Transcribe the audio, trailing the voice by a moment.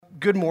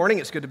Good morning.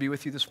 It's good to be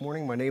with you this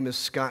morning. My name is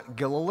Scott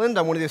Gilliland.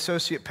 I'm one of the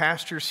associate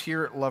pastors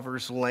here at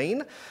Lover's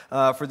Lane.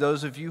 For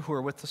those of you who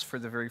are with us for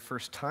the very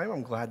first time,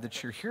 I'm glad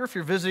that you're here. If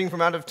you're visiting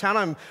from out of town,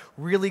 I'm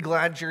really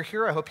glad you're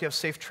here. I hope you have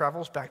safe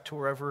travels back to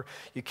wherever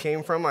you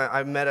came from.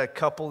 I met a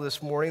couple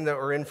this morning that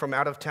were in from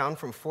out of town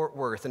from Fort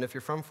Worth. And if you're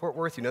from Fort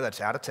Worth, you know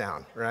that's out of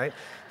town, right?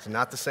 It's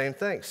not the same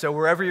thing. So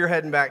wherever you're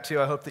heading back to,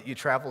 I hope that you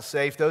travel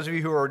safe. Those of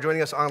you who are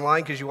joining us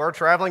online because you are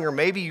traveling, or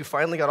maybe you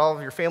finally got all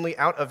of your family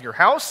out of your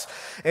house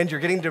and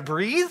you're getting to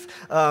breathe,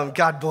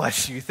 God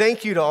bless you.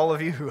 Thank you to all of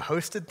you who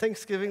hosted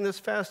Thanksgiving this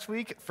past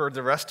week. For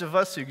the rest of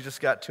us who just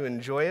got to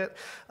enjoy it,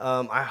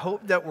 I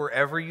hope that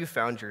wherever you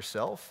found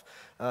yourself,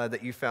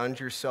 that you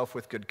found yourself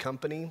with good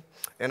company.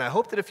 And I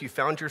hope that if you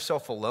found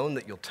yourself alone,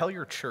 that you'll tell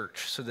your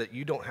church so that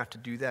you don't have to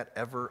do that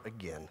ever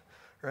again.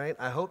 Right?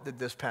 I hope that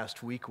this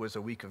past week was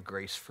a week of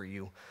grace for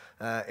you.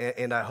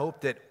 And I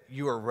hope that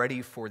you are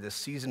ready for this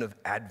season of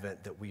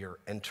Advent that we are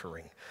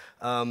entering.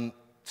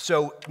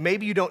 So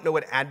maybe you don't know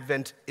what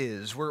Advent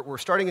is. We're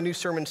starting a new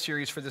sermon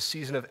series for this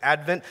season of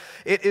Advent.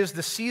 It is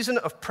the season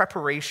of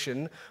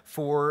preparation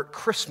for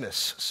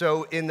Christmas.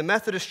 So in the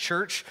Methodist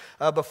Church,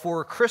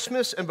 before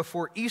Christmas and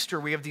before Easter,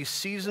 we have these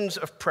seasons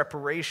of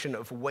preparation,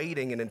 of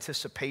waiting and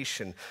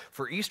anticipation.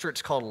 For Easter,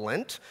 it's called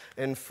Lent,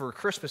 and for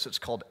Christmas, it's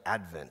called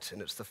Advent,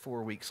 and it's the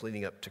 4 weeks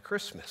leading up to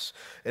Christmas.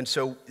 And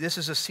so this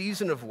is a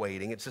season of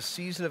waiting. It's a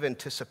season of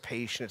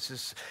anticipation.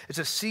 It's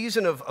a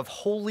season of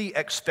holy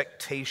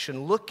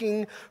expectation,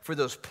 looking for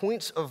those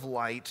points of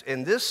light,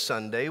 and this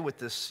Sunday, with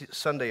this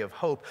Sunday of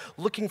hope,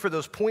 looking for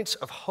those points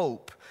of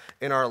hope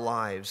in our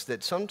lives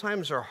that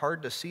sometimes are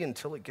hard to see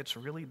until it gets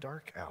really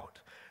dark out.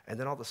 And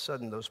then all of a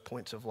sudden, those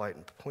points of light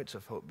and points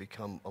of hope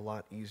become a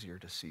lot easier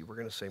to see. We're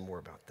going to say more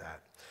about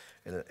that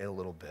in a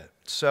little bit.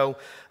 So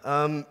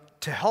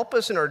to help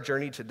us in our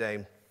journey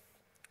today,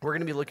 we're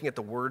going to be looking at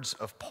the words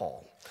of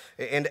Paul.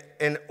 And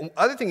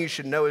other thing you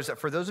should know is that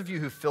for those of you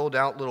who filled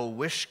out little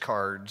wish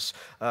cards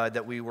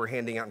that we were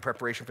handing out in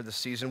preparation for this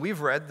season,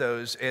 we've read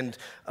those, and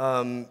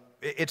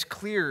it's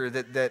clear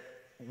that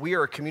we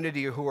are a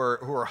community who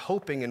are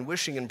hoping and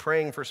wishing and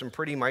praying for some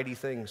pretty mighty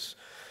things.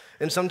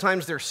 And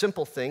sometimes they're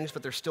simple things,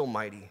 but they're still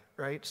mighty,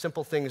 right?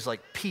 Simple things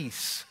like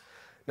peace,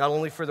 not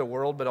only for the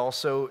world, but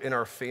also in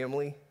our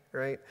family,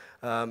 right?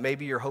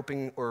 Maybe you're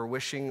hoping or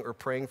wishing or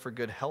praying for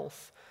good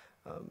health.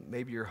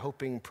 Maybe you're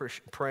hoping,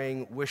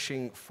 praying,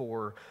 wishing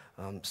for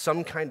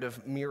some kind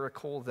of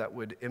miracle that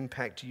would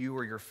impact you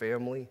or your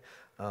family.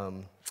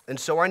 And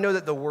so I know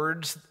that the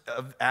words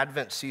of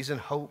Advent season,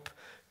 hope,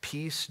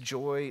 peace,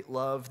 joy,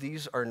 love,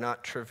 these are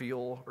not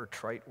trivial or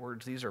trite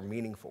words. These are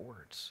meaningful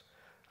words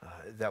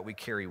that we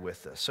carry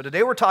with us. So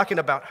today we're talking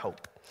about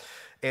hope.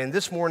 And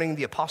this morning,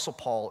 the Apostle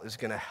Paul is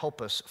going to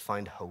help us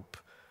find hope.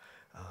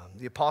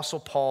 The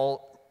Apostle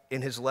Paul,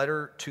 in his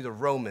letter to the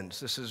Romans,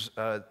 this is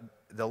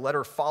the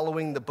letter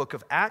following the book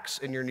of Acts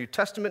in your New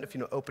Testament, if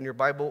you open your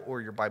Bible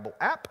or your Bible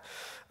app.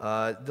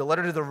 The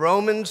letter to the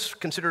Romans,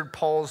 considered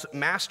Paul's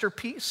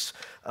masterpiece.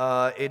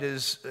 It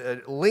is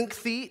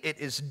lengthy, it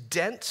is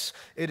dense,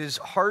 it is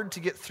hard to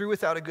get through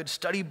without a good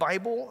study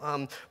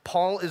Bible.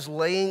 Paul is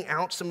laying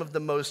out some of the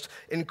most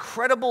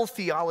incredible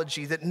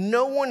theology that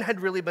no one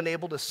had really been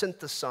able to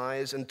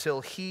synthesize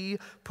until he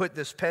put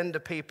this pen to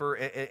paper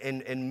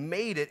and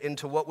made it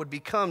into what would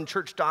become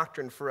church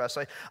doctrine for us.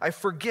 I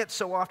forget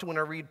so often when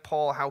I read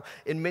Paul how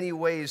in many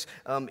ways,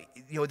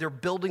 they're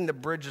building the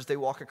bridge as they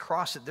walk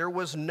across it. There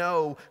was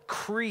no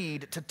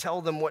creed to tell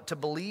them what to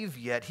believe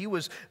yet. He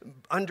was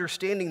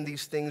understanding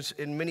these things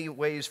in many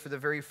ways for the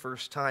very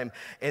first time.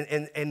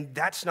 And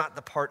that's not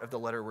the part of the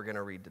letter we're going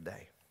to read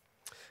today.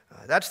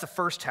 That's the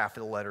first half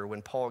of the letter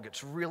when Paul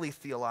gets really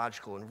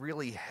theological and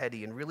really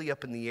heady and really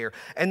up in the air.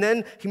 And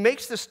then he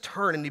makes this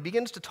turn and he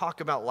begins to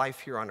talk about life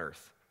here on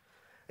earth.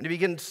 And he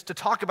begins to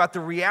talk about the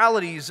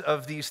realities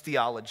of these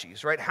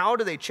theologies, right? How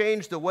do they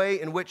change the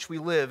way in which we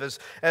live?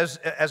 As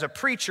a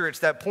preacher, it's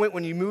that point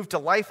when you move to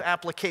life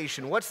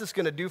application. What's this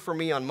going to do for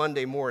me on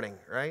Monday morning,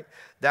 right?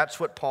 That's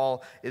what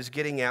Paul is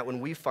getting at when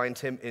we find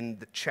him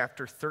in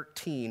chapter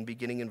 13,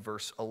 beginning in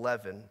verse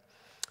 11.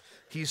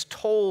 He's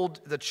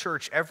told the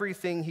church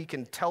everything he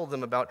can tell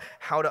them about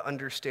how to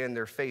understand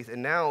their faith,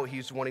 and now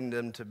he's wanting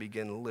them to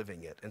begin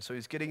living it. And so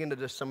he's getting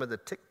into some of the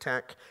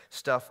tic-tac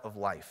stuff of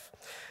life.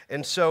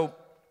 And so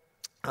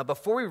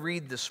before we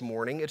read this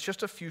morning, it's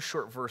just a few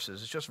short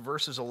verses. It's just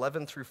verses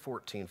 11 through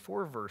 14,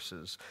 4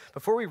 verses.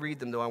 Before we read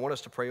them, though, I want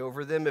us to pray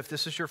over them. If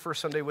this is your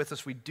first Sunday with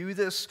us, we do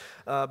this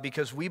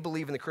because we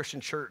believe in the Christian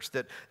church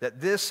that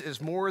this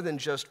is more than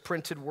just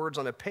printed words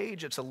on a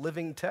page. It's a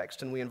living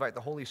text, and we invite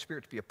the Holy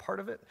Spirit to be a part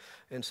of it.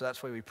 And so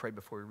that's why we pray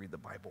before we read the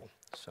Bible.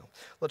 So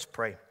let's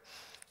pray.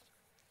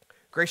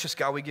 Gracious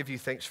God, we give you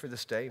thanks for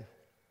this day.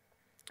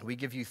 We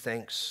give you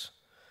thanks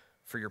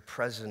for your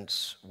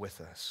presence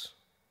with us.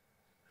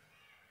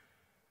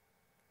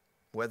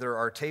 Whether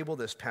our table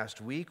this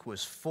past week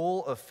was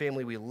full of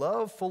family we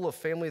love, full of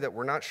family that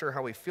we're not sure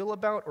how we feel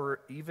about,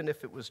 or even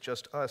if it was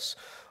just us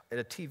at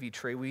a TV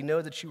tray, we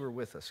know that you were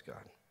with us,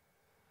 God,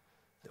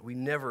 that we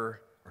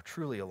never are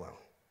truly alone.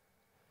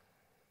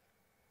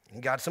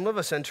 And God, some of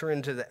us enter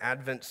into the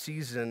Advent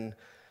season,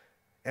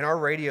 and our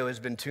radio has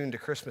been tuned to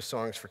Christmas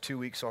songs for 2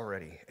 weeks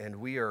already. And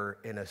we are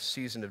in a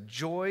season of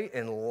joy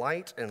and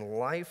light and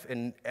life,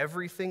 and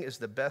everything is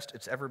the best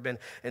it's ever been.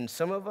 And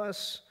some of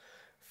us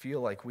feel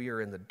like we are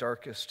in the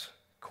darkest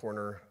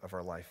corner of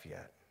our life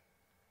yet.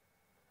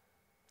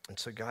 And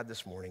so, God,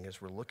 this morning,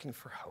 as we're looking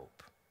for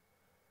hope,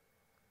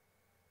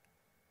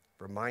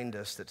 remind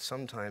us that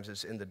sometimes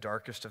it's in the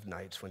darkest of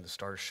nights when the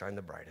stars shine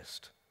the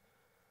brightest.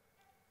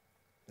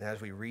 And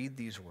as we read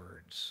these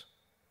words,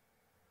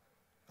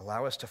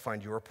 allow us to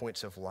find your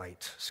points of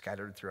light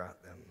scattered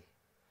throughout them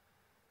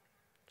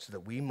so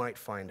that we might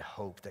find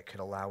hope that could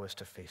allow us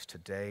to face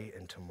today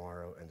and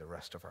tomorrow and the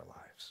rest of our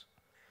lives.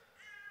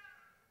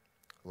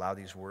 Allow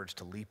these words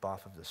to leap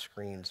off of the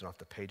screens and off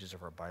the pages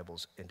of our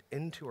Bibles and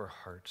into our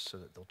hearts so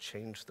that they'll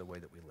change the way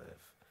that we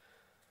live.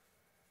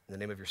 In the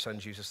name of your Son,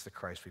 Jesus the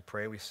Christ, we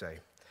pray and we say,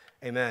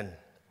 amen.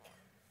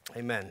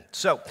 Amen.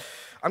 So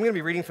I'm going to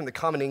be reading from the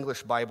Common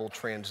English Bible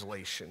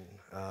translation,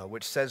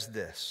 which says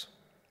this.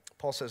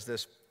 Paul says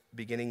this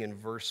beginning in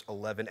verse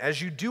 11.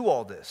 As you do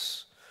all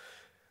this,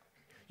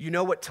 you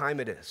know what time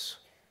it is.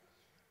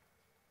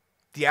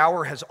 The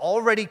hour has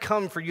already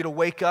come for you to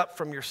wake up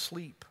from your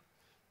sleep.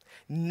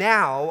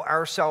 Now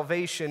our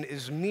salvation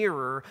is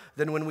nearer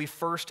than when we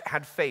first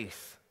had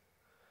faith.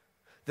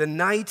 The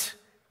night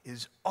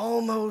is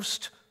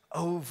almost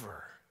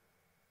over,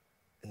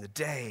 and the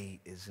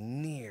day is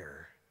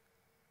near.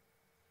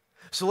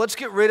 So let's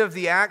get rid of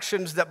the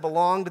actions that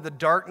belong to the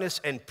darkness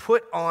and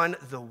put on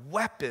the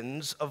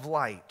weapons of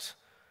light.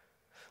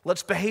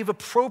 Let's behave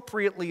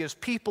appropriately as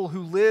people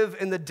who live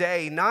in the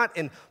day, not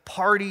in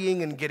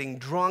partying and getting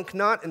drunk,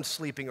 not in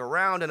sleeping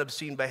around and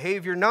obscene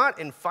behavior, not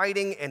in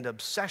fighting and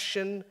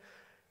obsession.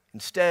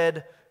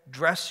 Instead,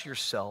 dress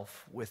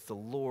yourself with the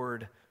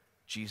Lord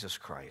Jesus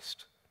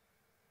Christ.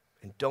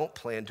 And don't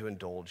plan to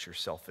indulge your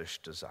selfish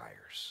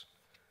desires.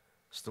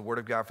 It's the word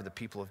of God for the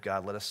people of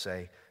God. Let us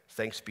say,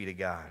 thanks be to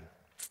God.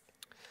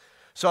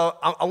 So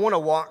I want to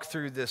walk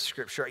through this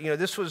scripture. You know,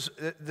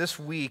 this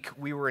week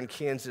we were in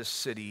Kansas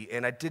City,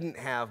 and I didn't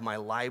have my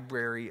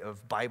library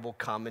of Bible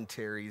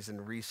commentaries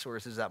and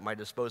resources at my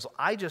disposal.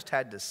 I just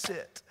had to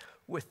sit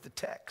with the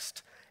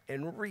text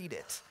and read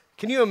it.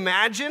 Can you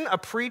imagine a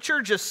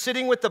preacher just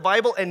sitting with the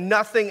Bible and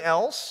nothing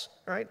else,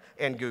 right?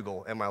 And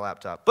Google and my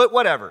laptop, but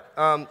whatever.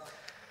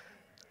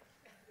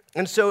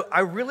 And so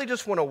I really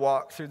just want to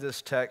walk through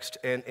this text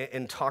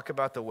and talk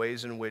about the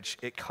ways in which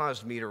it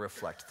caused me to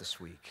reflect this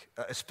week,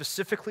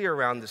 specifically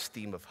around this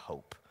theme of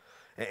hope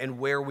and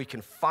where we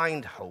can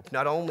find hope,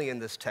 not only in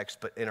this text,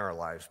 but in our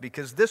lives.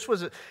 Because this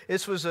was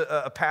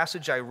a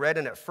passage I read,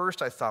 and at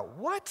first I thought,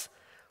 what?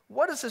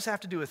 What does this have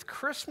to do with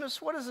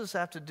Christmas? What does this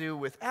have to do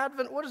with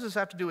Advent? What does this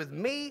have to do with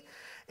me?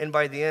 And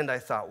by the end, I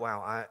thought,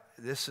 wow,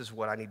 this is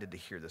what I needed to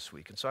hear this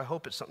week. And so I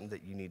hope it's something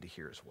that you need to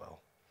hear as well.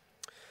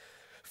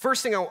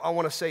 First thing I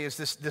want to say is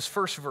this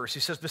first verse.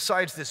 He says,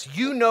 besides this,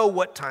 you know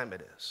what time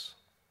it is.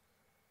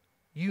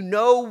 You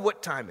know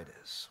what time it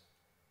is.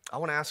 I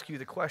want to ask you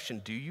the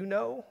question, do you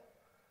know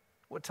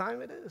what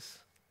time it is?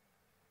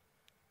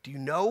 Do you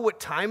know what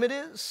time it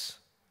is?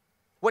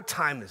 What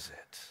time is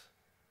it?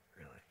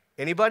 Really?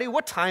 Anybody?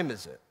 What time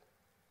is it?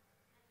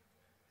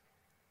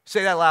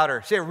 Say that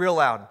louder. Say it real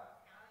loud.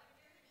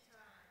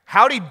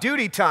 Howdy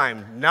doody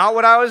time. Not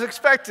what I was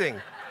expecting.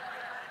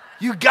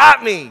 You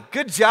got me.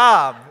 Good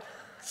job.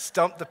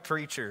 Stump the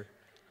preacher.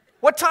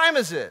 What time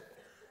is it?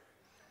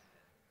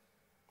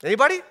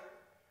 Anybody?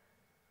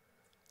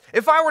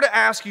 If I were to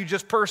ask you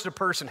just person to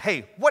person,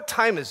 hey, what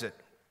time is it?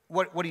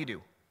 What do you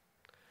do?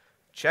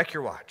 Check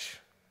your watch.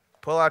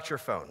 Pull out your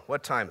phone.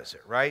 What time is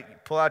it,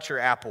 right? Pull out your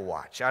Apple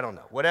Watch. I don't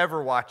know.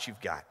 Whatever watch you've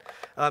got.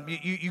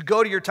 You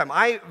go to your time.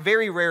 I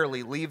very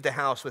rarely leave the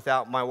house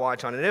without my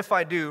watch on. And if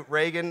I do,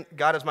 Reagan,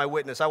 God is my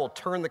witness, I will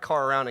turn the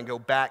car around and go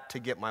back to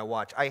get my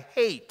watch. I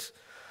hate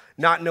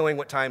not knowing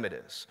what time it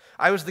is.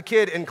 I was the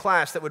kid in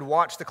class that would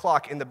watch the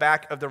clock in the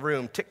back of the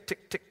room, tick,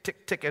 tick, tick,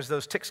 tick, tick, as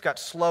those ticks got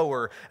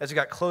slower, as it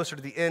got closer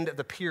to the end of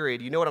the period.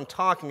 You know what I'm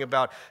talking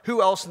about.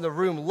 Who else in the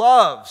room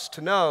loves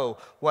to know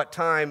what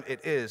time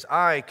it is?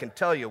 I can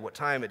tell you what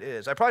time it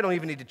is. I probably don't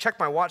even need to check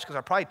my watch because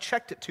I probably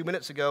checked it 2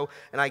 minutes ago,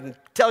 and I can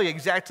tell you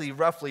exactly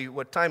roughly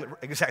what time,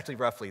 exactly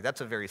roughly,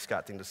 that's a very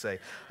Scott thing to say.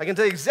 I can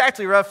tell you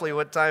exactly roughly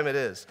what time it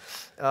is.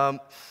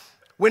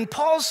 When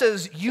Paul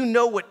says, you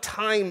know what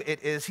time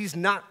it is, he's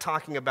not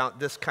talking about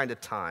this kind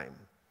of time.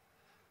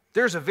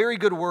 There's a very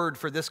good word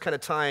for this kind of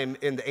time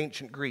in the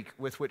ancient Greek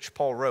with which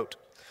Paul wrote.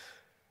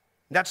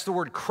 That's the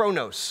word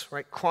chronos,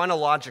 right?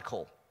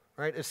 Chronological,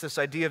 right? It's this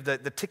idea of the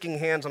ticking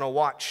hands on a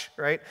watch,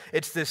 right?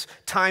 It's this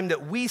time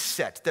that we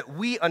set, that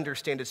we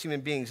understand as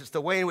human beings. It's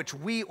the way in which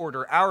we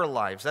order our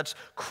lives. That's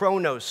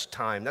chronos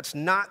time. That's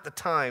not the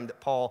time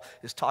that Paul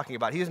is talking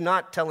about. He is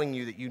not telling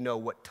you that you know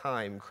what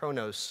time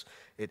chronos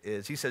it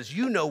is. He says,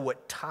 you know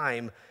what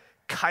time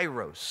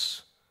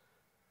kairos,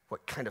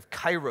 what kind of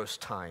kairos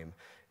time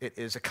it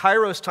is. A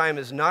kairos time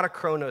is not a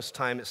chronos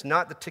time. It's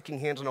not the ticking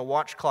hands on a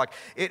watch clock.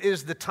 It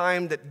is the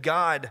time that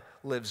God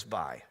lives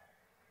by.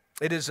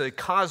 It is a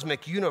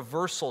cosmic,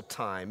 universal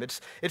time.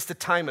 It's the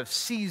time of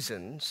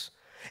seasons.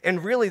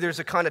 And really, there's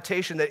a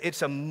connotation that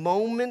it's a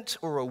moment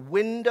or a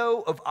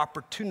window of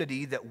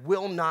opportunity that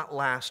will not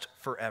last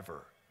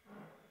forever.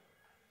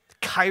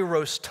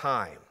 Kairos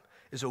time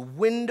is a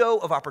window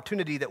of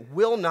opportunity that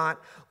will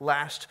not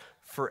last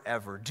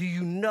forever. Do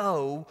you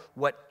know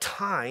what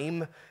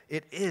time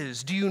it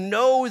is? Do you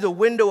know the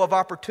window of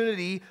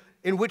opportunity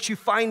in which you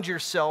find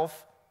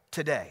yourself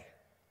today?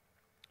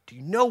 Do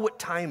you know what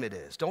time it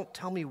is? Don't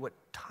tell me what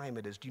time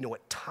it is. Do you know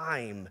what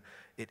time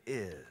it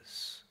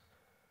is?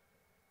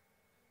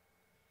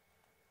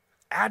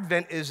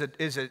 Advent is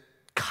a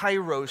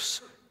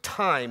kairos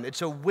time.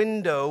 It's a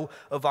window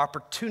of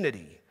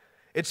opportunity.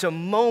 It's a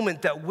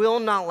moment that will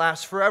not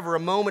last forever, a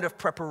moment of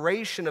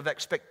preparation, of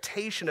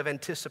expectation, of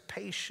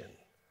anticipation.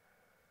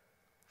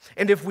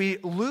 And if we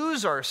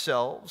lose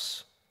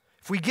ourselves,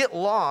 if we get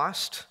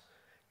lost,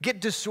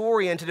 get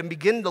disoriented, and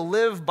begin to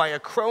live by a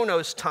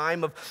chronos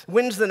time of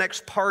when's the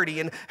next party,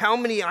 and how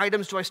many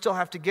items do I still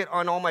have to get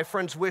on all my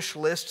friends' wish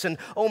lists, and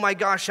oh my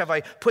gosh, have I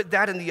put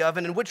that in the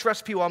oven, and which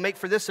recipe will I make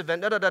for this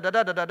event,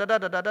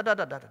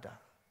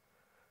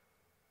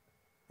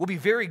 We'll be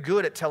very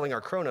good at telling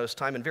our chronos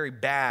time and very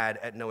bad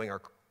at knowing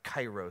our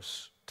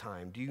kairos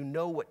time. Do you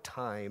know what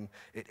time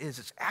it is?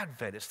 It's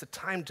Advent. It's the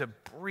time to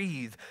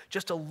breathe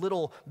just a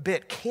little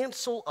bit.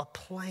 Cancel a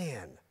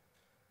plan.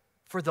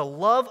 For the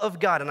love of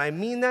God, and I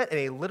mean that in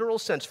a literal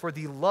sense, for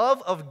the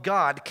love of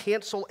God,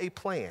 cancel a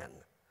plan.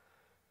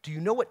 Do you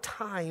know what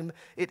time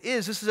it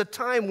is? This is a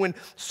time when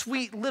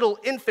sweet little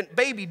infant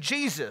baby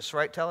Jesus,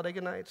 right,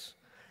 Talladega Nights,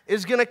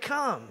 is going to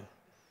come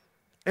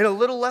in a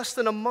little less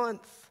than a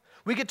month.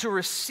 We get to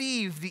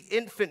receive the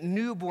infant,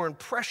 newborn,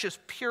 precious,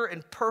 pure,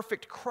 and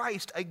perfect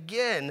Christ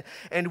again,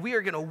 and we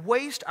are going to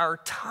waste our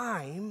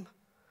time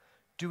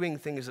doing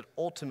things that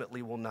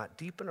ultimately will not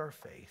deepen our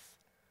faith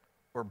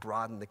or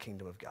broaden the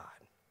kingdom of God.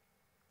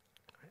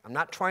 I'm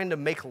not trying to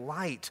make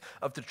light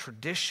of the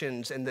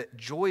traditions and the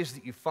joys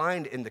that you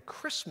find in the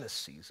Christmas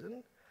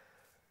season.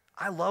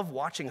 I love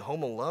watching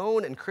Home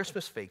Alone and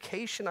Christmas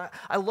Vacation.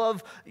 I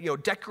love,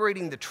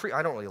 decorating the tree.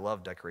 I don't really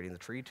love decorating the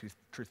tree,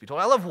 truth be told.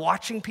 I love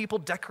watching people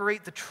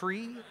decorate the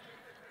tree.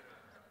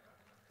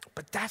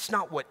 But that's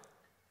not what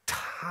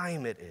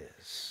time it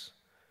is.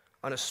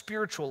 On a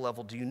spiritual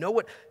level, do you know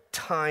what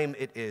time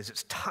it is?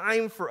 It's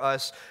time for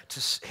us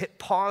to hit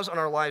pause on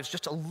our lives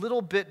just a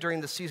little bit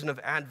during the season of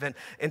Advent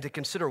and to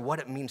consider what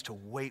it means to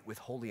wait with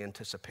holy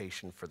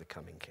anticipation for the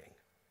coming King.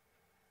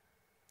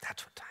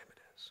 That's what time it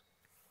is.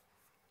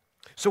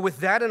 So with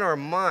that in our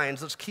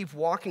minds, let's keep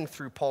walking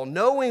through Paul,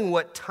 knowing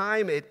what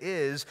time it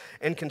is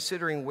and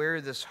considering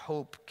where this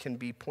hope can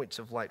be points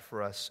of light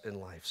for us in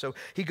life. So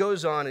he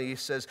goes on and he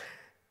says,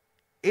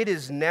 it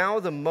is now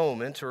the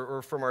moment,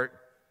 or from our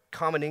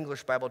Common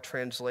English Bible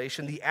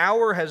translation, the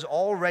hour has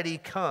already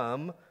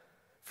come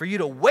for you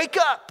to wake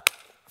up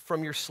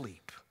from your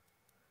sleep.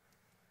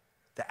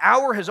 The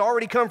hour has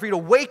already come for you to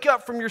wake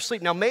up from your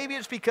sleep. Now, maybe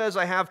it's because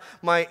I have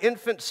my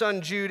infant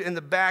son, Jude, in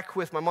the back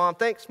with my mom.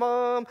 Thanks,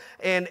 Mom.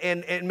 And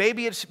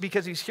maybe it's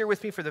because he's here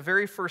with me for the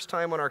very first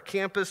time on our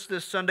campus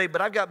this Sunday, but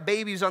I've got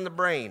babies on the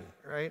brain,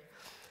 right?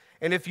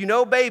 And if you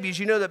know babies,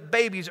 you know that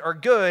babies are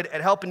good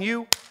at helping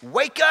you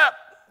wake up,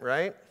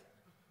 right?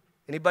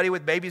 Anybody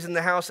with babies in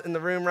the house, in the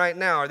room right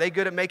now, are they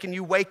good at making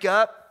you wake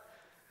up?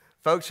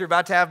 Folks who are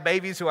about to have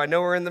babies who I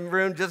know are in the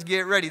room, just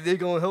get ready. They're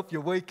going to help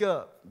you wake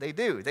up. They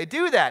do. They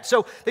do that.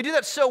 So they do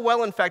that so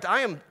well. In fact,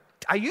 I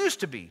used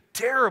to be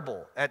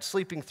terrible at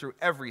sleeping through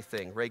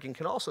everything. Reagan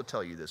can also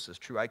tell you this is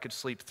true. I could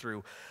sleep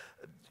through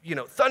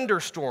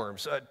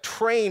thunderstorms, a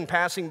train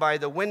passing by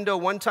the window.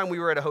 One time we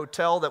were at a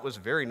hotel that was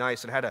very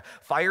nice. It had a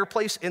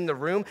fireplace in the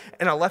room,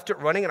 and I left it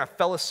running, and I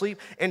fell asleep,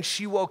 and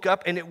she woke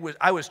up, and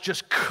I was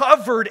just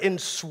covered in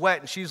sweat,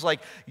 and she's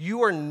like,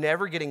 you are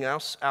never getting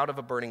us out of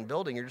a burning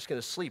building. You're just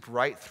going to sleep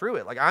right through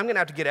it. Like, I'm going to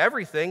have to get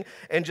everything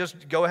and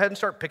just go ahead and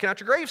start picking out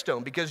your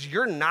gravestone because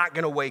you're not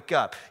going to wake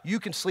up. You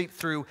can sleep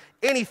through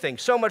anything,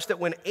 so much that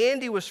when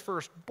Andy was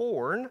first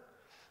born,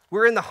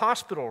 we're in the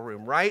hospital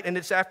room, right? And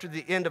it's after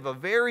the end of a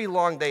very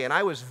long day, and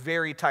I was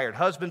very tired.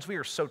 Husbands, we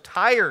are so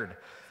tired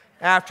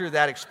after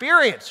that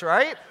experience,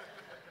 right?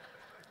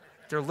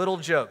 They're little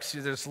jokes.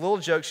 There's little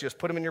jokes, you just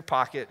put them in your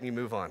pocket and you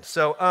move on.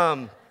 So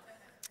of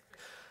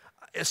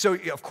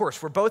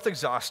course, we're both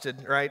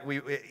exhausted, right?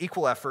 We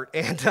equal effort,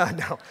 and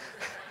no.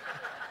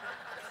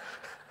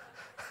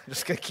 I'm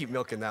just going to keep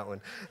milking that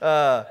one.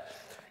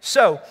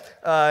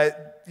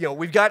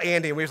 We've got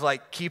Andy, and we've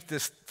keep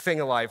this thing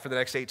alive for the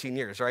next 18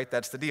 years, right?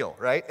 That's the deal,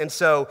 right? And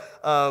so,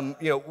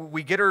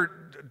 we get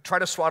her, try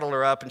to swaddle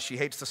her up, and she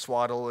hates the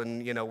swaddle,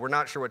 and, we're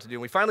not sure what to do.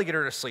 And we finally get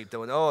her to sleep,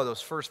 though, and those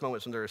first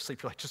moments when they're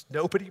asleep, you're like, just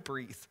nobody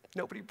breathe,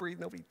 nobody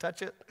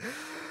touch it.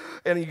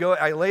 And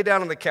I lay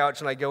down on the couch,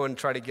 and I go and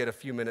try to get a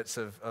few minutes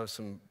of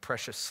some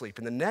precious sleep.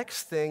 And the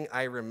next thing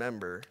I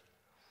remember,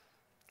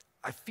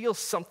 I feel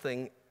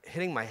something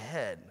hitting my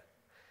head.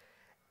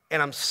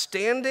 And I'm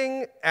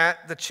standing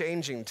at the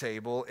changing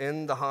table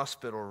in the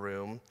hospital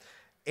room,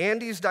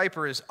 Andy's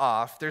diaper is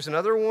off. There's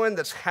another one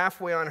that's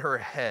halfway on her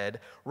head.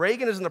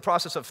 Reagan is in the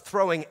process of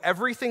throwing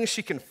everything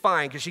she can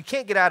find because she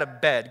can't get out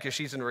of bed because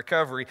she's in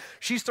recovery.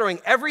 She's throwing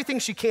everything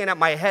she can at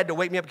my head to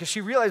wake me up because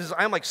she realizes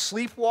I'm like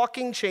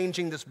sleepwalking,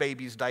 changing this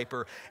baby's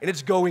diaper, and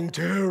it's going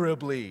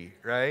terribly,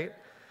 right?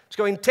 It's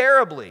going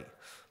terribly.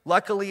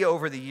 Luckily,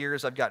 over the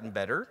years, I've gotten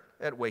better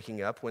at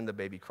waking up when the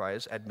baby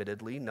cries.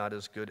 Admittedly, not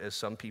as good as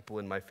some people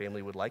in my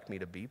family would like me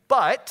to be,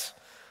 but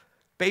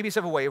babies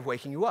have a way of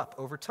waking you up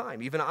over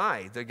time. Even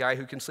I, the guy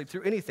who can sleep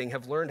through anything,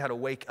 have learned how to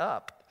wake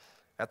up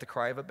at the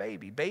cry of a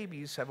baby.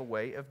 Babies have a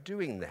way of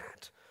doing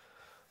that.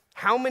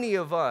 How many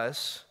of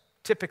us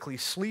typically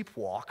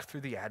sleepwalk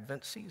through the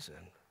Advent season?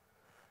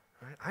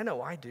 Right? I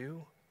know I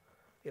do.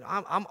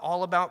 I'm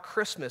all about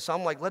Christmas.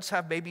 I'm like, let's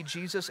have baby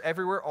Jesus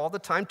everywhere all the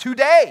time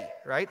today,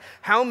 right?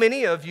 How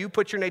many of you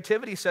put your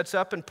nativity sets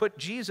up and put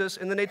Jesus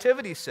in the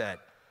nativity set?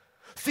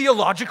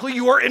 Theologically,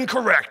 you are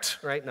incorrect,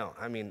 right? No,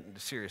 I mean,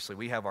 seriously,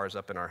 we have ours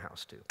up in our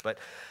house too. But,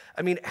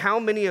 I mean, how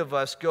many of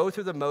us go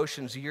through the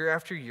motions year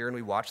after year and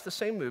we watch the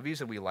same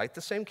movies and we light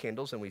the same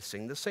candles and we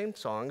sing the same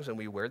songs and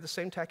we wear the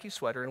same tacky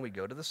sweater and we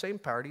go to the same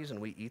parties and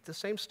we eat the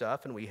same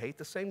stuff and we hate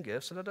the same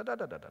gifts and and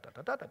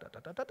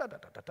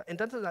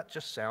doesn't that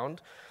just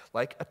sound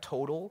like a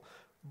total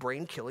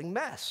brain-killing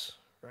mess,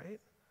 right?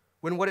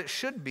 When what it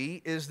should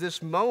be is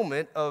this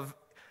moment of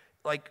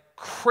like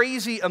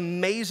crazy,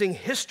 amazing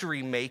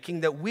history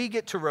making that we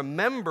get to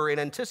remember and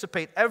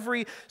anticipate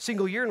every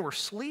single year, and we're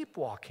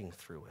sleepwalking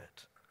through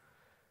it.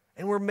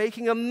 And we're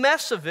making a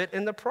mess of it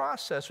in the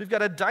process. We've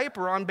got a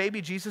diaper on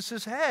baby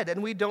Jesus' head,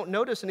 and we don't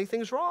notice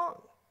anything's wrong.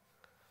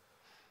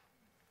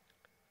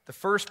 The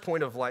first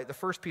point of light, the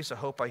first piece of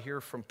hope I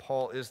hear from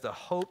Paul is the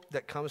hope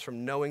that comes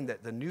from knowing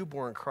that the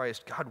newborn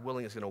Christ, God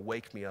willing, is going to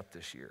wake me up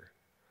this year.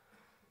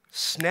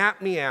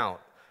 Snap me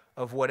out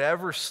of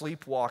whatever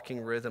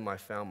sleepwalking rhythm I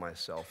found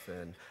myself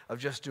in, of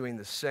just doing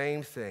the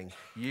same thing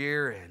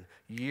year in,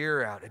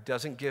 year out. It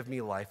doesn't give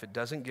me life. It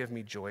doesn't give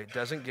me joy. It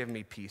doesn't give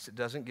me peace. It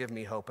doesn't give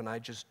me hope, and I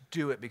just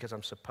do it because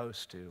I'm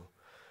supposed to.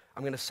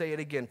 I'm going to say it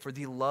again. For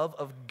the love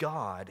of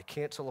God,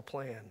 cancel a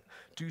plan.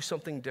 Do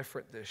something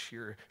different this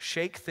year.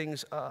 Shake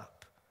things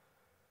up.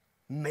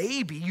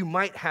 Maybe you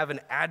might have an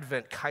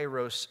Advent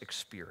Kairos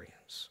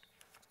experience.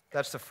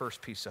 That's the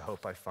first piece of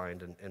hope I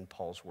find in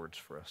Paul's words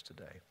for us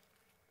today.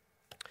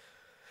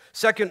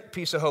 Second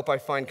piece of hope I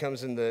find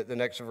comes in the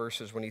next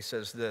verses when he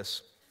says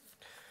this.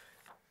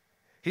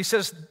 He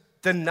says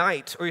the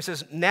night, or he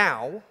says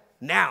now,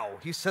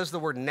 he says the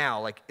word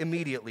now, like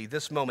immediately,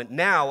 this moment.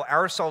 Now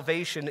our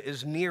salvation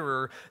is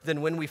nearer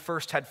than when we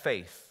first had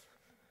faith.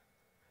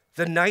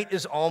 The night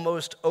is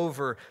almost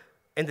over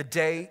and the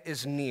day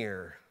is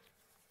near.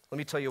 Let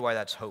me tell you why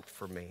that's hope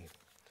for me.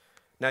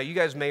 Now you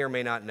guys may or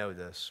may not know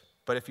this,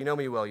 but if you know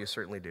me well, you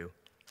certainly do.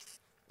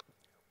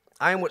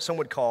 I am what some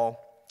would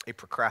call a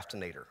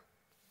procrastinator.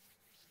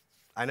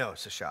 I know,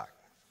 it's a shock.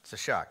 It's a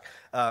shock.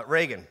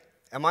 Reagan,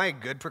 am I a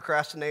good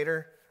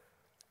procrastinator?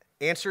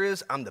 Answer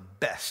is, I'm the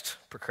best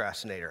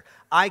procrastinator.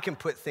 I can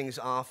put things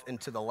off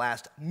into the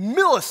last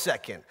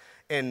millisecond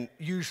and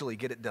usually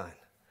get it done,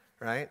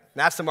 right?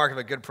 That's the mark of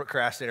a good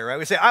procrastinator, right?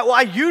 We say,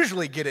 I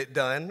usually get it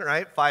done,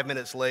 right? 5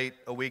 minutes late,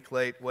 a week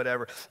late,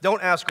 whatever.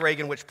 Don't ask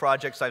Reagan which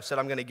projects I've said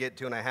I'm going to get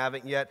to and I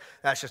haven't yet.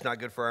 That's just not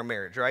good for our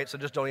marriage, right? So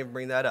just don't even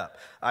bring that up.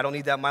 I don't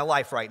need that in my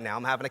life right now.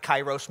 I'm having a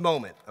Kairos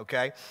moment,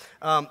 okay?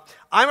 I'm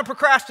a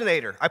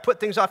procrastinator. I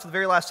put things off to the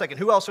very last second.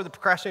 Who else are the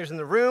procrastinators in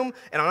the room?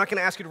 And I'm not going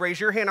to ask you to raise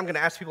your hand. I'm going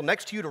to ask people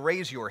next to you to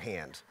raise your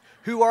hand.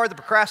 Who are the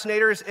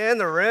procrastinators in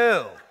the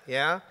room?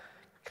 Yeah?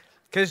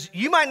 Because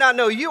you might not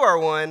know you are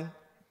one,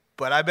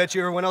 but I bet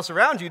you everyone else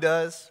around you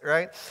does,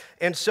 right?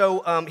 And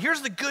so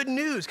here's the good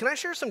news. Can I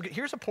share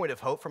here's a point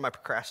of hope for my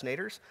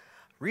procrastinators.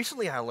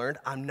 Recently I learned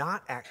I'm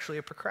not actually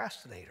a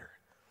procrastinator.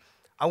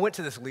 I went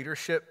to this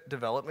leadership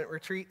development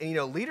retreat,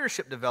 and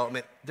leadership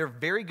development, they're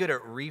very good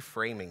at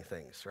reframing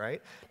things, right?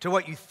 To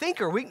what you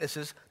think are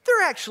weaknesses,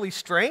 they're actually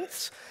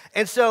strengths.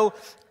 And so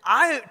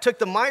I took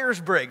the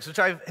Myers-Briggs, which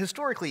I've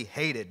historically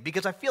hated,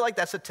 because I feel like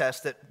that's a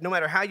test that no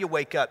matter how you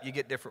wake up, you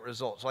get different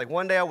results. Like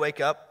one day I wake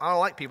up, I don't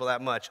like people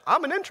that much.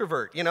 I'm an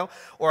introvert,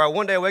 Or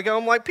one day I wake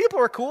up, I'm like, people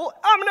are cool.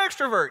 I'm an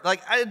extrovert.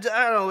 Like, I don't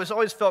know, it's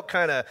always felt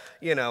kind of,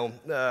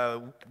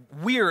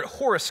 weird,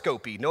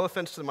 horoscopy. No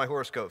offense to my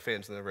horoscope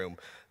fans in the room.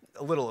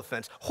 A little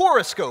offense.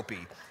 Horoscopy.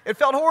 It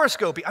felt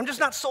horoscopy. I'm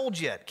just not sold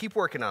yet. Keep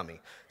working on me.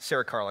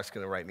 Sarah Carlock's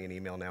going to write me an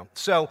email now.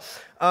 So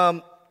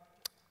I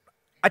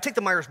take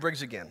the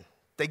Myers-Briggs again.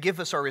 They give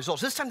us our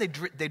results. This time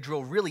they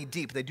drill really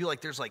deep. They do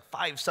there's 5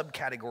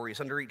 subcategories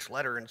under each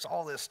letter, and it's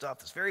all this stuff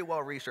that's very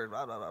well researched,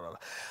 blah, blah, blah, blah.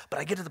 But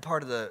I get to the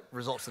part of the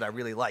results that I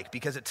really like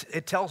because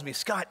it tells me,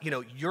 Scott,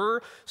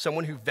 you're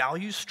someone who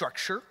values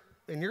structure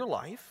in your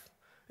life,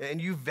 and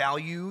you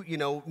value,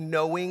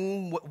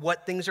 knowing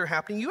what things are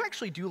happening. You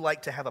actually do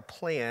like to have a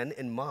plan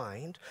in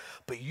mind,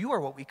 but you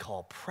are what we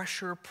call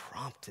pressure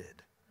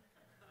prompted.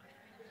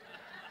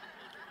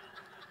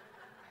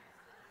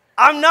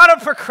 I'm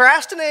not a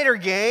procrastinator,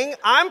 gang.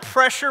 I'm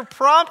pressure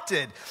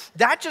prompted.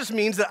 That just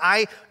means that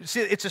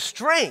it's a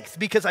strength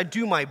because I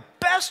do my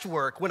best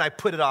work when I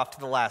put it off to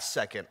the last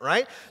second,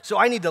 right? So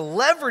I need to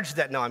leverage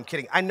that. No, I'm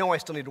kidding. I know I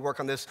still need to work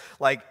on this.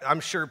 Like, I'm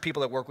sure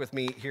people that work with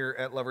me here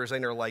at Lovers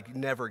Lane are like,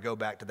 never go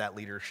back to that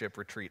leadership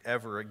retreat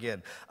ever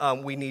again.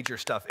 We need your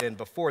stuff in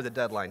before the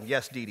deadline.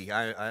 Yes, Dee Dee,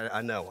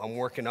 I know. I'm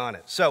working on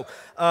it. So,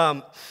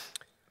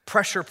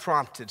 pressure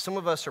prompted. Some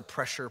of us are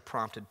pressure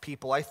prompted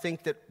people. I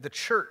think that the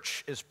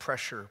church is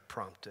pressure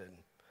prompted.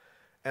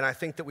 And I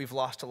think that we've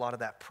lost a lot of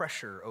that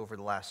pressure over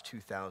the last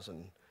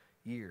 2,000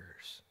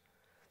 years.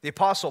 The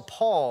Apostle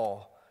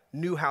Paul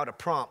knew how to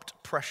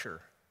prompt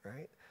pressure,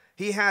 right?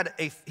 He had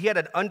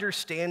an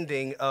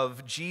understanding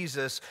of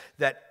Jesus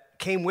that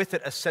came with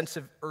it a sense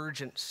of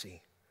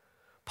urgency.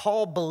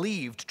 Paul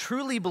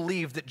truly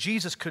believed that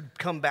Jesus could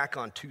come back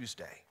on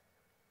Tuesday.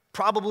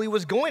 Probably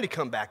was going to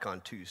come back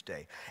on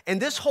Tuesday. And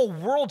this whole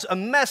world's a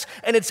mess,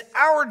 and it's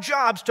our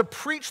jobs to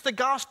preach the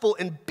gospel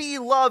and be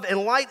love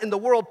and light in the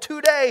world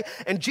today,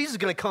 and Jesus is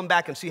going to come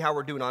back and see how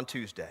we're doing on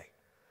Tuesday.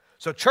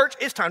 So church,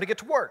 it's time to get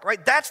to work,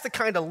 right? That's the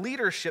kind of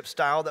leadership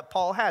style that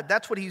Paul had.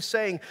 That's what he's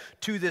saying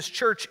to this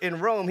church in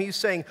Rome. He's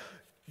saying,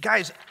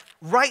 guys,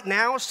 right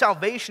now,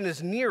 salvation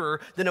is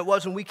nearer than it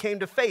was when we came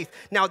to faith.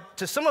 Now,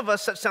 to some of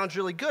us, that sounds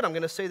really good. I'm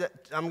going to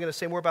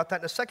say more about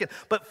that in a second.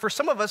 But for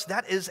some of us,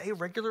 that is a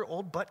regular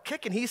old butt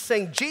kick. And he's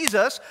saying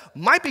Jesus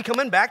might be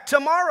coming back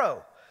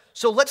tomorrow.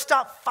 So let's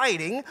stop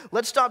fighting.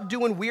 Let's stop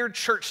doing weird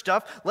church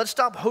stuff. Let's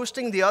stop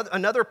hosting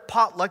another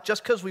potluck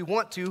just because we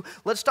want to.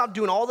 Let's stop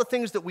doing all the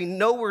things that we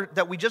know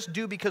that we just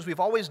do because we've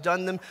always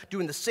done them,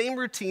 doing the same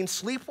routine,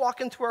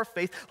 sleepwalking through our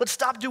faith. Let's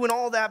stop doing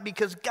all that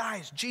because,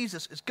 guys,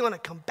 Jesus is going to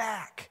come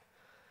back.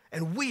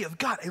 And we have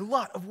got a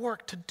lot of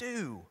work to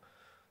do.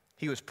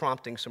 He was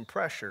prompting some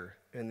pressure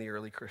in the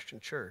early Christian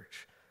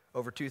church.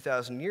 Over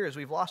 2,000 years,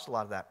 we've lost a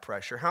lot of that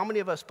pressure. How many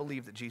of us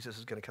believe that Jesus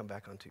is going to come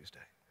back on Tuesday?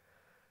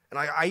 And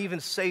I even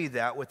say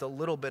that with a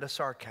little bit of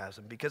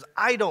sarcasm because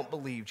I don't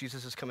believe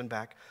Jesus is coming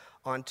back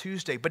on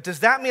Tuesday. But does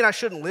that mean I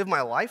shouldn't live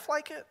my life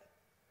like it?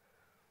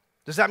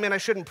 Does that mean I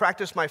shouldn't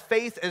practice my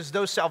faith as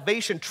though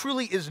salvation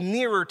truly is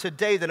nearer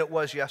today than it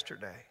was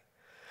yesterday?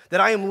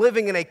 That I am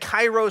living in a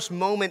kairos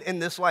moment in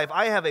this life.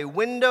 I have a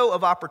window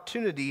of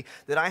opportunity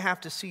that I have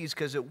to seize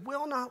because it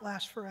will not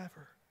last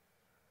forever.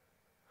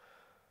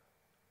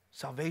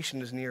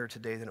 Salvation is nearer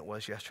today than it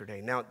was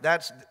yesterday. Now,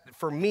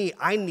 for me,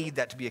 I need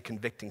that to be a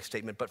convicting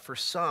statement, but for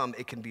some,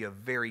 it can be a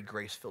very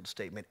grace-filled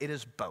statement. It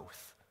is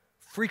both.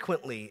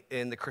 Frequently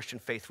in the Christian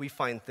faith, we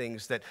find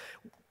things that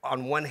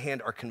on one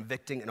hand are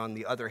convicting and on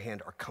the other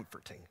hand are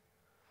comforting.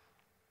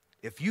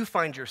 If you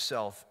find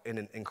yourself in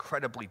an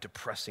incredibly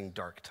depressing,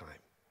 dark time,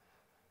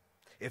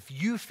 if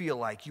you feel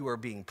like you are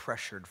being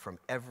pressured from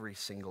every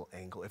single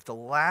angle, if the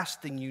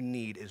last thing you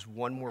need is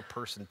one more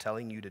person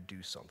telling you to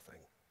do something,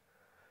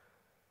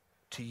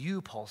 to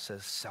you, Paul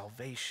says,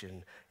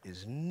 salvation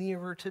is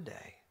nearer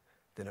today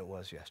than it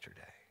was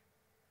yesterday.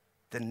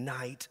 The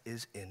night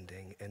is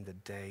ending and the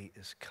day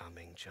is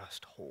coming.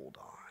 Just hold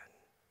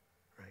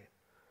on, right?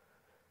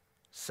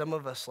 Some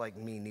of us, like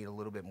me, need a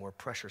little bit more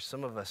pressure.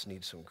 Some of us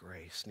need some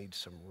grace, need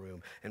some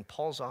room. And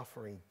Paul's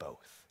offering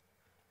both.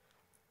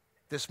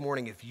 This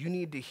morning, if you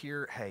need to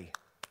hear, hey,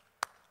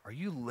 are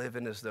you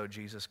living as though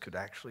Jesus could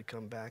actually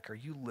come back? Are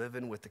you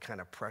living with the kind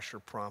of pressure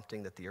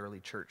prompting that the early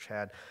church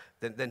had?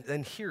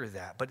 Then hear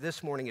that. But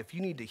this morning, if you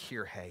need to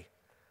hear, hey,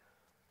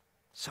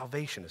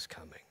 salvation is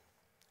coming.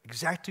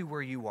 Exactly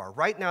where you are.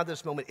 Right now,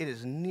 this moment, it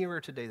is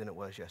nearer today than it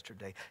was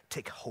yesterday.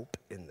 Take hope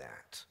in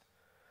that.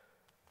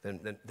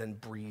 Then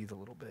breathe a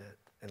little bit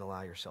and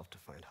allow yourself to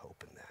find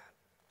hope in that.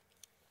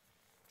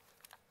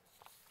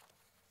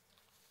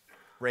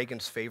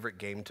 Reagan's favorite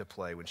game to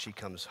play when she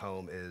comes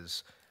home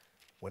is,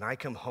 when I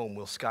come home,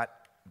 will Scott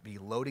be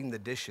loading the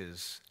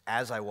dishes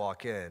as I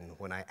walk in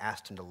when I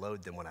asked him to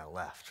load them when I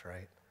left,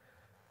 right?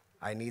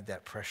 I need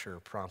that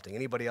pressure prompting.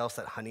 Anybody else,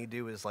 that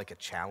honeydew is like a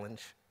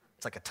challenge?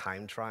 It's like a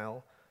time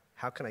trial.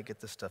 How can I get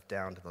this stuff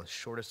down to the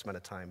shortest amount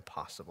of time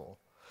possible?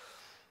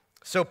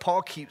 So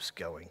Paul keeps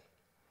going.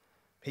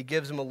 He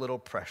gives him a little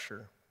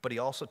pressure, but he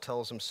also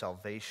tells him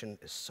salvation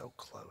is so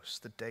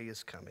close. The day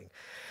is coming.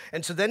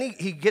 And so then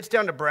he gets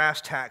down to brass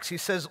tacks. He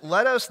says,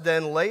 let us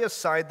then lay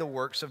aside the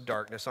works of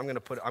darkness. I'm going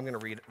to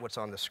read what's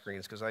on the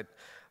screens because I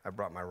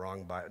brought my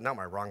wrong Bible, not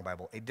my wrong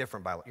Bible, a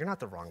different Bible. You're not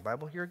the wrong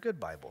Bible. You're a good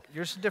Bible.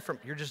 You're just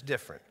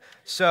different.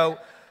 So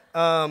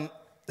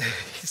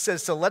he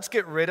says, so let's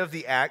get rid of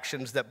the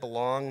actions that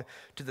belong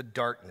to the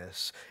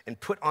darkness and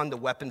put on the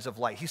weapons of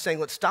light. He's saying,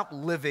 let's stop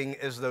living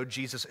as though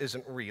Jesus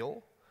isn't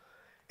real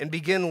and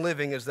begin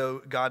living as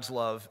though God's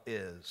love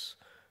is.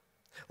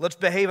 Let's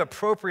behave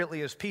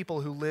appropriately as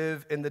people who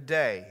live in the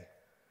day,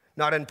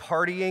 not in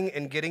partying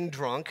and getting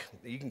drunk.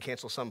 You can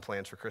cancel some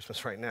plans for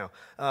Christmas right now.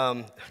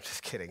 I'm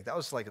just kidding. That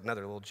was like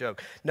another little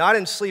joke. Not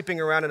in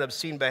sleeping around in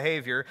obscene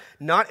behavior,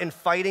 not in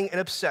fighting and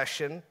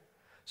obsession.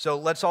 So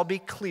let's all be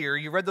clear.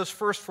 You read those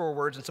first 4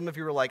 words, and some of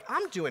you were like,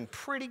 I'm doing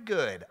pretty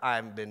good. I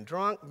haven't been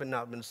drunk, but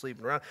not been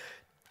sleeping around.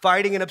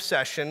 Fighting and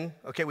obsession.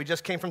 Okay, we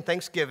just came from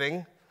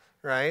Thanksgiving.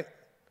 right?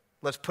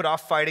 Let's put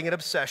off fighting and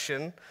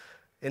obsession.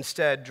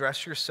 Instead,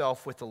 dress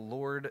yourself with the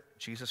Lord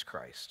Jesus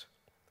Christ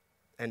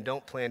and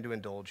don't plan to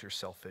indulge your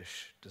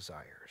selfish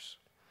desires.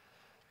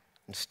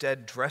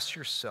 Instead, dress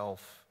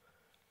yourself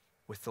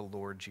with the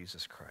Lord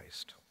Jesus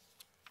Christ.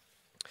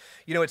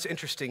 You know, it's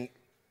interesting.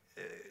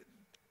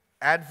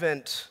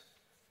 Advent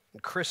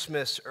and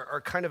Christmas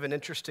are kind of an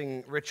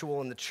interesting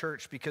ritual in the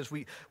church because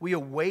we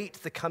await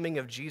the coming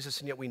of Jesus,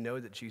 and yet we know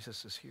that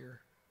Jesus is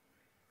here,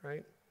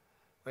 right?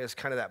 It's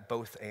kind of that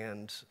both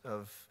and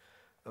of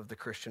the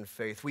Christian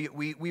faith.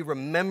 We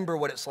remember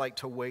what it's like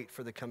to wait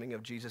for the coming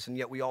of Jesus, and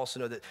yet we also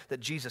know that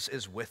Jesus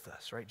is with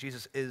us, right?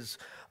 Jesus is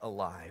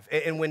alive.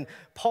 And when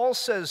Paul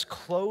says,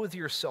 clothe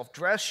yourself,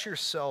 dress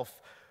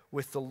yourself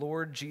with the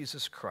Lord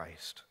Jesus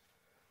Christ,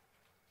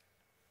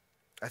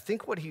 I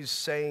think what he's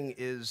saying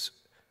is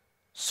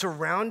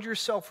surround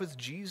yourself with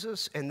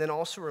Jesus, and then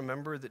also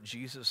remember that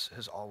Jesus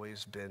has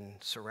always been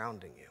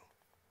surrounding you,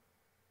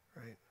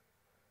 right?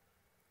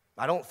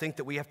 I don't think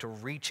that we have to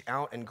reach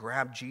out and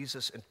grab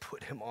Jesus and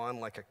put him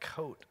on like a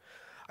coat.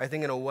 I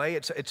think in a way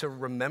it's a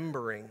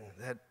remembering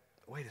that,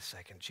 wait a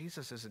second,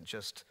 Jesus isn't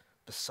just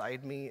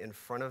beside me, in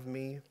front of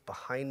me,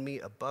 behind me,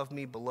 above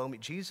me, below me.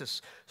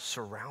 Jesus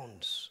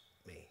surrounds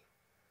me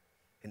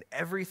in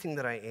everything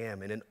that I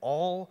am and in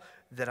all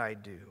that I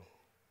do.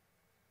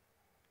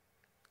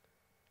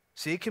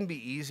 See, it can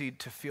be easy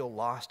to feel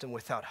lost and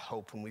without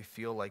hope when we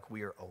feel like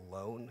we are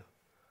alone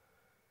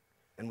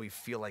and we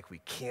feel like we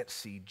can't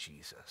see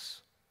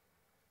Jesus,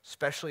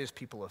 especially as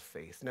people of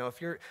faith. Now,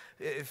 if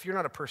you're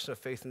not a person of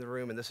faith in the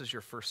room and this is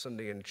your first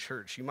Sunday in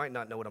church, you might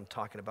not know what I'm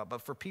talking about.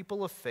 But for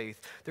people of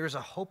faith, there's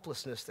a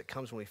hopelessness that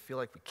comes when we feel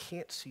like we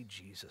can't see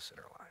Jesus in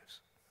our lives.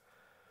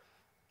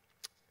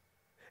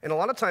 And a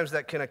lot of times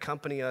that can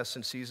accompany us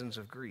in seasons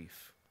of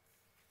grief.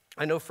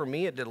 I know for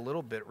me it did a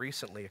little bit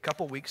recently. A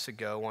couple weeks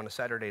ago on a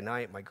Saturday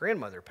night, my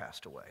grandmother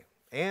passed away.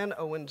 Ann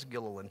Owens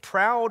Gilliland,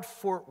 proud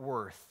Fort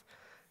Worth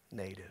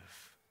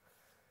native.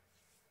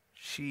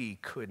 She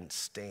couldn't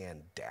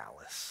stand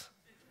Dallas.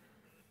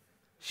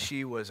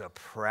 She was a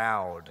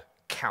proud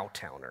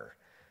cowtowner,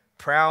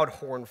 proud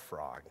horned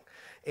frog.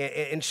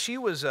 And she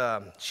was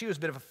a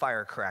bit of a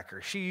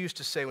firecracker. She used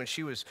to say when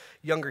she was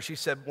younger, she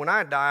said, when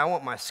I die, I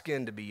want my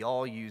skin to be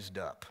all used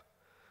up.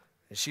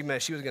 And she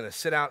meant she was going to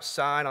sit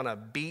outside on a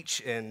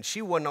beach, and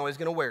she wasn't always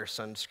going to wear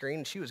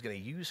sunscreen. She was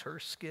going to use her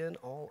skin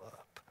all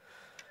up.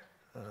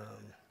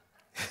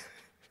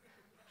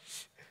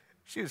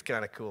 She was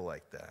kind of cool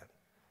like that.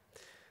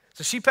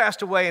 So she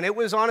passed away, and it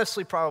was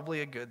honestly probably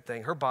a good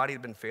thing. Her body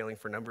had been failing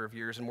for a number of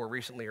years, and more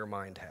recently her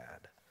mind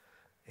had.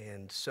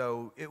 And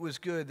so it was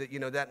good that,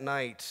 that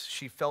night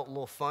she felt a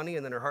little funny,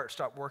 and then her heart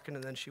stopped working,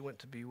 and then she went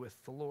to be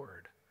with the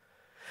Lord.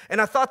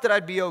 And I thought that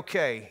I'd be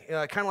okay,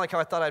 kind of like how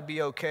I thought I'd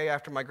be okay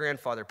after my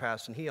grandfather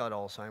passed, and he had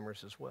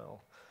Alzheimer's as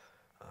well.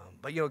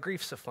 But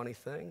grief's a funny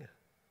thing.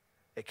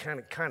 It kind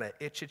of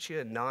itches at you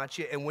and gnaws at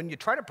you, and when you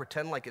try to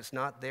pretend like it's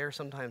not there,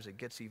 sometimes it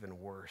gets even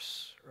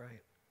worse,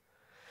 right?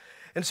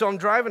 And so I'm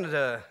driving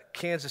to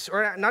Kansas,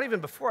 or not even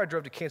before I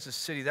drove to Kansas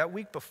City. That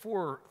week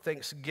before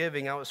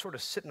Thanksgiving, I was sort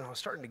of sitting, I was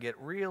starting to get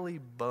really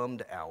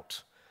bummed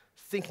out,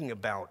 thinking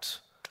about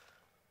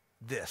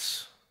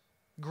this,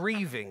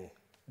 grieving,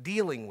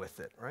 dealing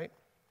with it, right?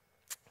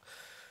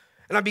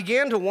 And I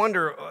began to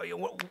wonder,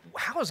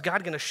 how is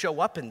God going to show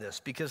up in this?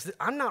 Because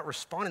I'm not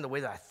responding the way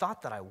that I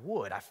thought that I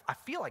would. I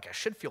feel like I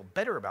should feel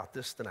better about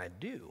this than I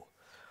do.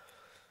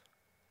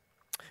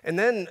 And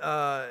then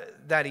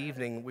that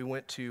evening, we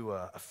went to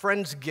a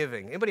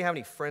Friendsgiving. Anybody have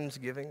any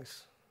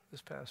Friendsgivings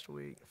this past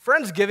week?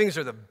 Friendsgivings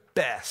are the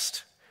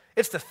best.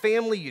 It's the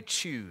family you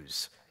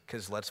choose.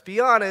 Because let's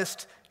be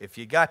honest, if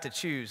you got to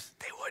choose,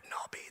 they wouldn't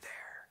all be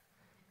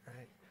there,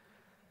 right?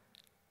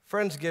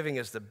 Friendsgiving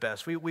is the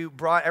best.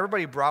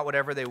 Everybody brought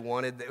whatever they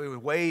wanted. It was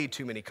way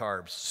too many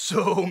carbs.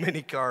 So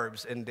many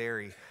carbs and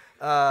dairy.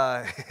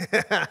 I'm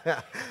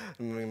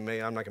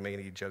not going to make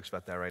any jokes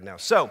about that right now.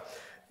 So,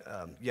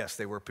 yes,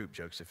 they were poop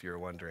jokes if you were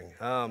wondering.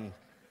 So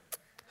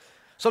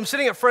I'm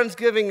sitting at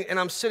Friendsgiving, and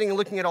I'm sitting and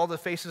looking at all the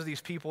faces of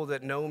these people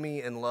that know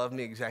me and love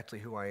me exactly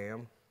who I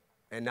am,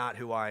 and not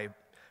who I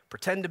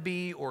pretend to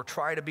be or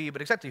try to be,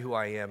 but exactly who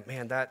I am.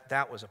 Man,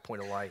 that was a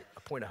point of light,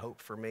 a point of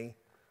hope for me.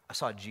 I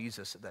saw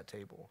Jesus at that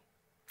table.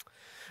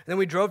 And then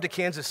we drove to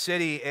Kansas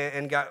City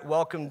and got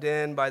welcomed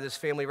in by this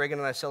family. Reagan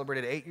and I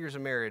celebrated 8 years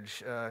of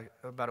marriage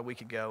about a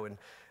week ago, and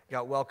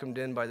got welcomed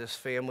in by this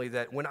family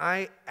that when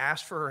I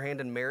asked for her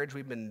hand in marriage,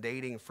 we've been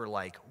dating for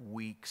like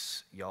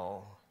weeks,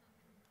 y'all.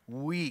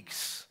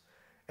 Weeks.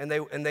 And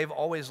they've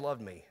always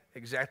loved me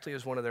exactly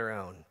as one of their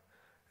own.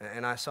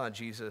 And I saw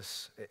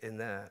Jesus in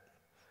that.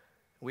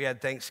 We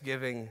had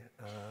Thanksgiving,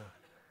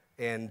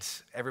 and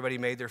everybody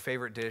made their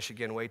favorite dish.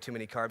 Again, way too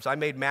many carbs. I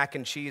made mac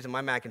and cheese, and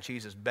my mac and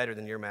cheese is better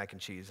than your mac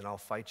and cheese, and I'll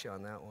fight you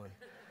on that one.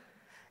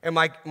 And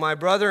my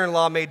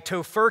brother-in-law made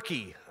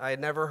tofurkey. I had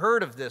never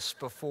heard of this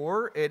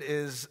before. It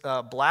is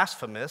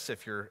blasphemous,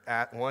 if you're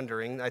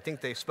wondering. I think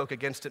they spoke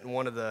against it in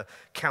one of the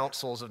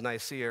councils of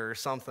Nicaea or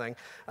something.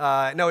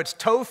 No, it's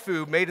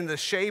tofu made in the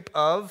shape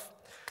of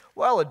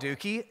well, a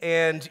dookie,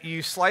 and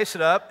you slice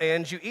it up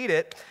and you eat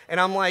it. And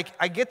I'm like,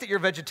 I get that you're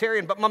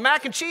vegetarian, but my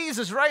mac and cheese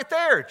is right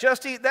there.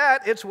 Just eat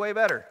that. It's way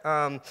better.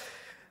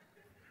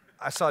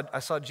 I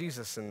saw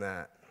Jesus in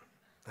that.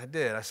 I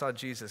did. I saw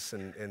Jesus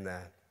in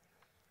that.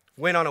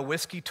 Went on a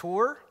whiskey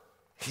tour.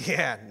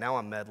 Yeah, now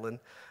I'm meddling.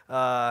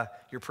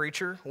 Your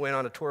preacher went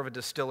on a tour of a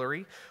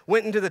distillery.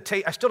 Went into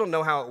the I still don't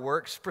know how it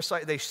works.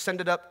 They send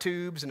it up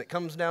tubes, and it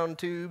comes down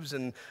tubes,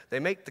 and they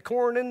make the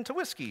corn into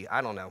whiskey.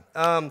 I don't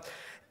know.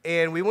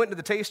 And we went to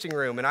the tasting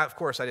room, and of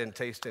course I didn't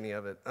taste any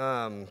of it.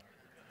 And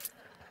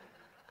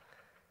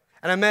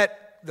I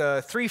met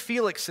the three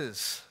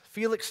Felixes,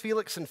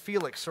 Felix, and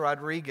Felix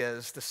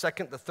Rodriguez, the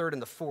second, the third,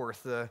 and the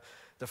fourth. The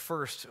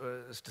first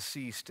is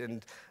deceased,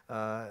 and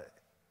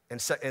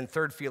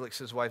third Felix,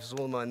 his wife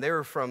Zulma, and they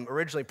were from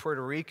originally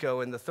Puerto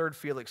Rico, and the third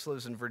Felix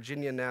lives in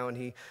Virginia now, and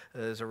he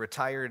is a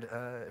retired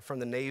from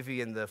the Navy,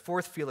 and the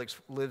fourth Felix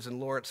lives in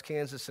Lawrence,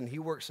 Kansas, and he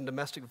works in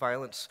domestic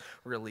violence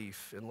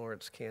relief in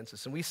Lawrence,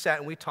 Kansas. And we sat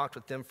and we talked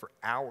with them for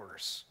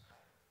hours,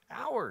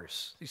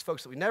 these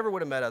folks that we never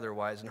would have met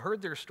otherwise, and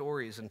heard their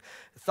stories, and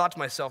thought to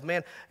myself,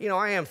 man,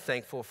 I am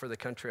thankful for the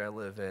country I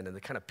live in and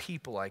the kind of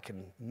people I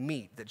can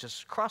meet that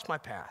just cross my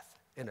path.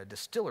 In a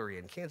distillery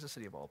in Kansas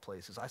City, of all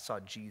places, I saw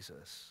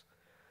Jesus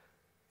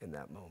in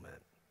that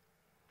moment.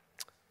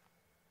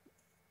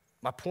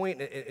 My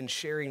point in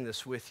sharing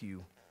this with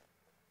you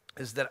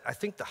is that I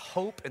think the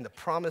hope and the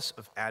promise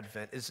of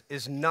Advent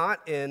is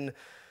not in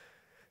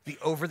the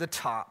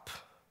over-the-top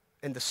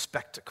and the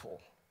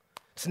spectacle.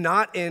 It's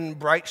not in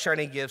bright,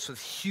 shiny gifts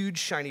with huge,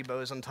 shiny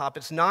bows on top.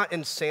 It's not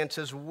in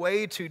Santa's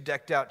way too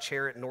decked-out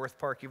chariot in North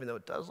Park, even though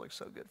it does look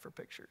so good for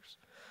pictures.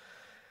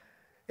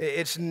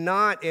 It's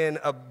not in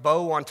a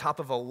bow on top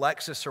of a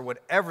Lexus or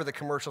whatever the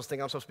commercials think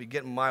I'm supposed to be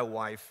getting my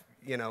wife.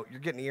 You're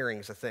getting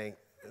earrings, I think.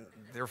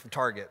 They're from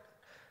Target.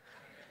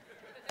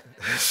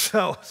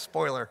 So,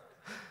 spoiler.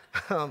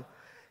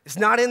 It's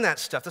not in that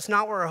stuff. That's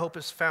not where our hope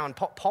is found.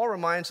 Paul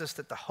reminds us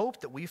that the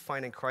hope that we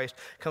find in Christ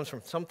comes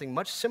from something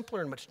much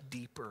simpler and much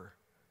deeper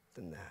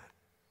than that.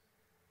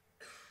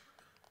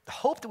 The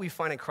hope that we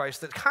find in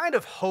Christ, the kind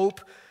of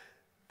hope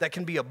that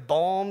can be a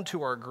balm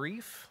to our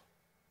grief,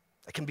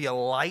 that can be a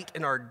light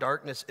in our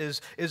darkness,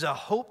 is a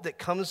hope that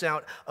comes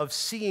out of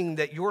seeing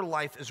that your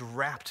life is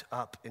wrapped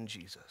up in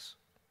Jesus.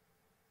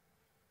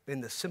 In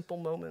the simple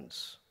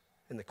moments,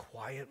 in the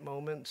quiet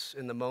moments,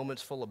 in the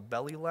moments full of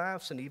belly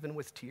laughs, and even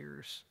with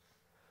tears,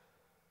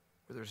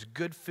 where there's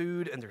good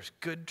food and there's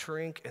good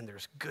drink and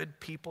there's good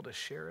people to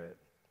share it.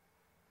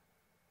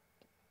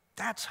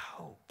 That's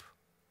hope.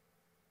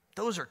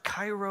 Those are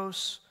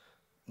Kairos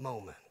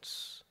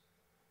moments.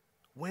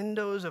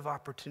 Windows of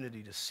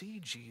opportunity to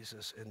see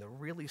Jesus in the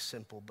really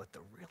simple, but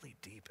the really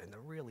deep and the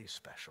really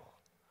special.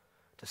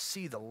 To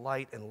see the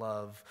light and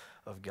love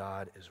of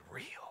God is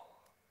real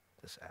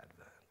this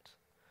Advent.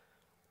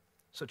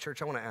 So,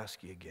 church, I want to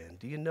ask you again,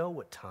 do you know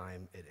what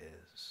time it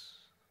is?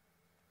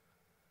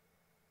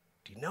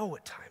 Do you know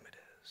what time it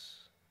is?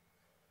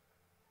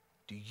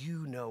 Do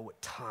you know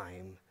what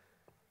time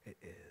it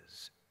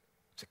is?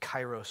 It's a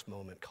Kairos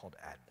moment called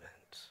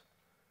Advent.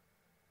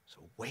 So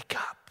wake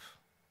up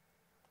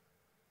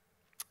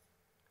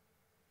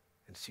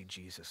and see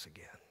Jesus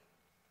again.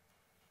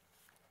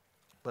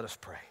 Let us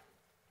pray.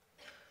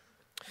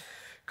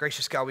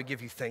 Gracious God, we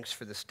give you thanks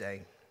for this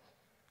day.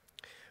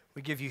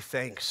 We give you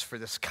thanks for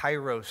this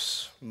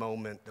Kairos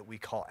moment that we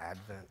call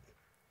Advent.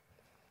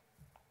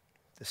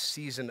 This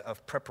season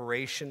of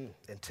preparation,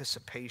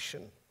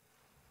 anticipation,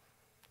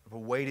 of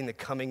awaiting the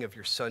coming of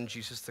your Son,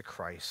 Jesus the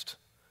Christ,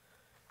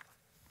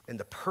 in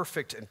the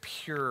perfect and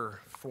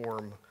pure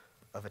form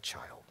of a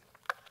child.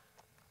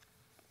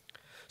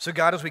 So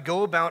God, as we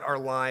go about our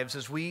lives,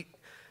 as we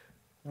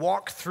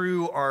walk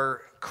through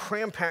our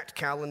cram-packed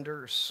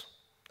calendars,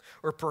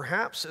 or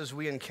perhaps as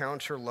we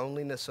encounter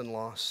loneliness and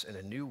loss in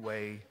a new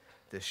way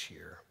this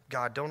year,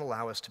 God, don't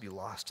allow us to be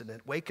lost in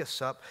it. Wake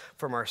us up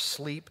from our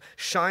sleep.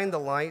 Shine the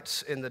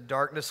lights in the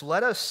darkness.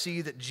 Let us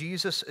see that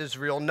Jesus is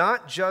real,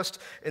 not just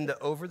in the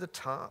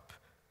over-the-top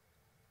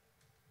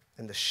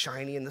and the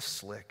shiny and the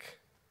slick,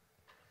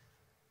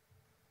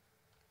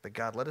 but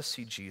God, let us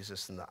see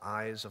Jesus in the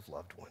eyes of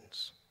loved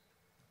ones,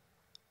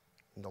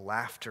 in the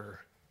laughter,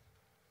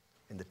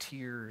 in the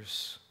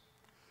tears,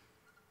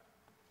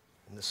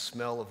 in the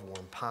smell of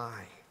warm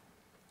pie,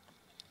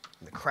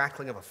 in the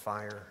crackling of a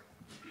fire,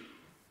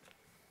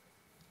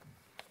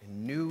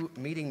 in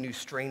meeting new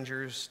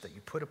strangers that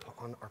you put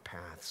upon our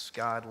paths.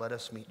 God, let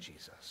us meet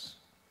Jesus.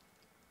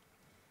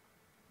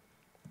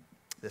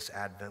 This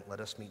Advent,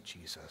 let us meet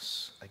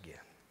Jesus again.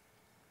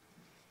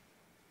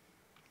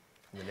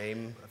 In the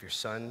name of your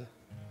Son,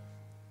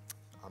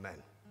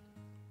 amen.